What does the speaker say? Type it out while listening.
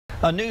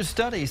A new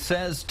study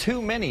says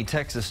too many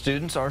Texas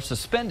students are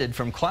suspended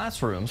from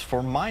classrooms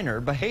for minor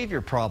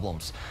behavior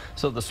problems.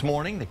 So this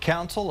morning, the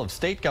Council of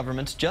State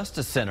Government's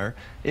Justice Center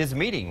is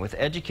meeting with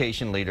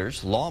education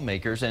leaders,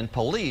 lawmakers, and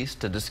police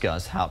to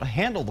discuss how to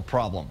handle the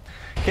problem.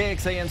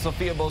 KXAN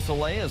Sophia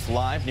Beausoleil is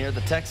live near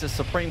the Texas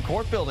Supreme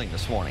Court building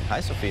this morning.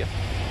 Hi, Sophia.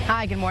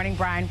 Hi, good morning,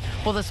 Brian.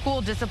 Well, the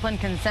school discipline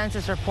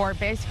consensus report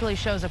basically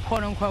shows a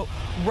quote-unquote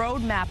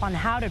roadmap on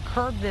how to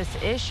curb this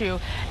issue,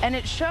 and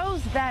it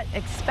shows that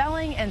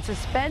expelling and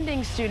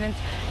suspending students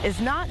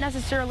is not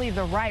necessarily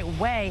the right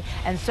way,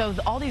 and so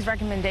all these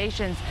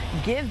recommendations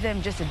give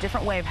them just a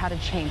different way of how to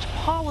change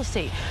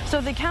policy.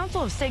 So the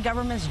Council of State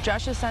Government's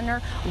Justice Center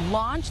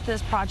launched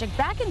this project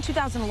back in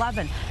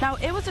 2011. Now,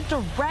 it was a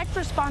direct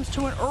response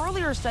to an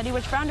earlier study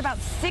which found about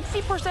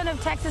 60%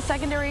 of Texas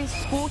secondary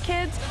school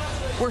kids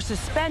were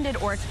suspended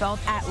or expelled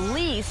at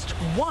least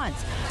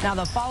once. Now,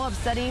 the follow-up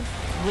study,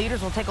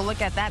 leaders will take a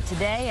look at that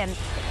today, and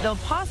they'll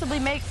possibly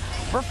make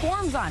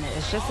reforms on it.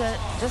 It's just a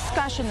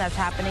discussion that's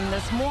happening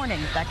this morning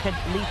that could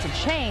lead to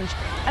change.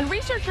 And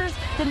researchers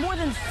did more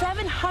than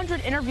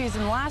 700 interviews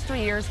in the last 3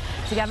 years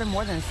to gather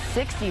more than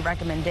 60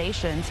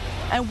 recommendations.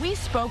 And we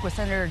spoke with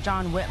Senator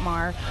John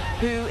Whitmire,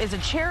 who is a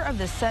chair of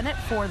the Senate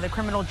for the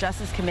Criminal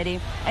Justice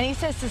Committee, and he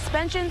says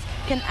suspensions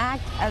can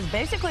act as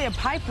basically a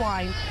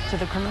pipeline to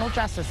the criminal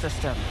justice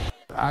system.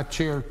 I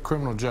chair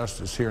criminal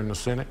justice here in the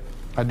Senate.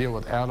 I deal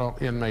with adult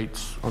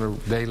inmates on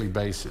a daily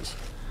basis.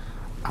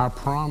 I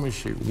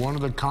promise you, one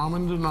of the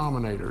common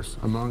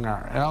denominators among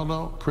our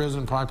adult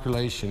prison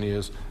population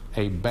is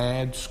a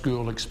bad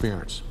school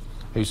experience.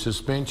 A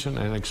suspension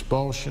and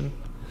expulsion,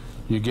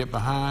 you get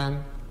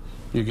behind,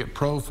 you get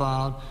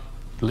profiled,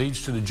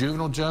 leads to the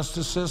juvenile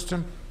justice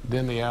system,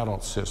 then the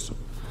adult system.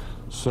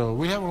 So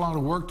we have a lot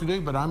of work to do,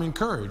 but I'm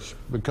encouraged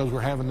because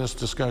we're having this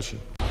discussion.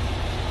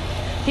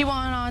 He went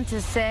on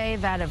to say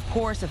that, of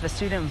course, if a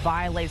student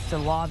violates the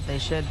law, they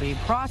should be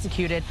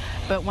prosecuted.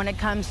 But when it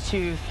comes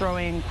to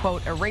throwing,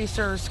 quote,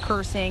 erasers,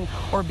 cursing,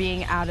 or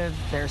being out of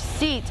their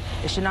seat,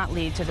 it should not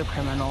lead to the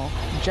criminal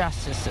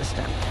justice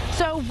system.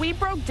 So we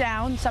broke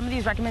down some of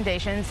these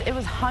recommendations. It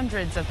was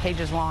hundreds of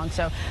pages long,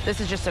 so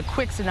this is just a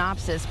quick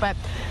synopsis. But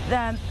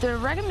the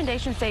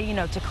recommendations say,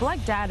 to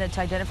collect data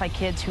to identify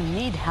kids who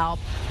need help,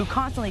 who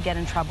constantly get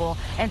in trouble,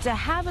 and to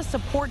have a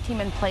support team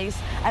in place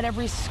at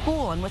every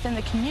school and within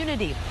the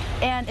community.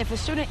 And if a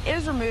student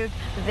is removed,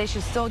 they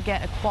should still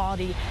get a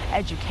quality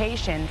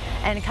education.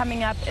 And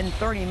coming up in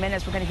 30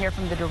 minutes, we're going to hear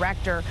from the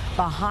director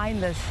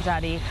behind this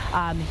study.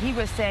 He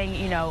was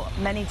saying,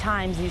 many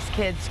times these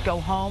kids go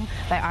home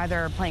by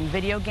either playing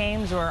video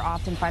games or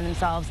often find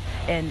themselves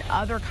in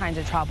other kinds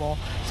of trouble.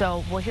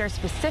 So we'll hear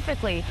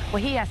specifically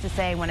what he has to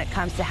say when it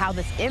comes to how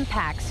this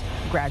impacts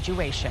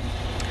graduation.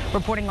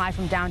 Reporting live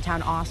from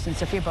downtown Austin,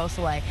 Sophia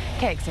Beausoleil,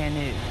 KXAN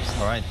News.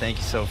 All right, thank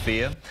you,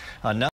 Sophia.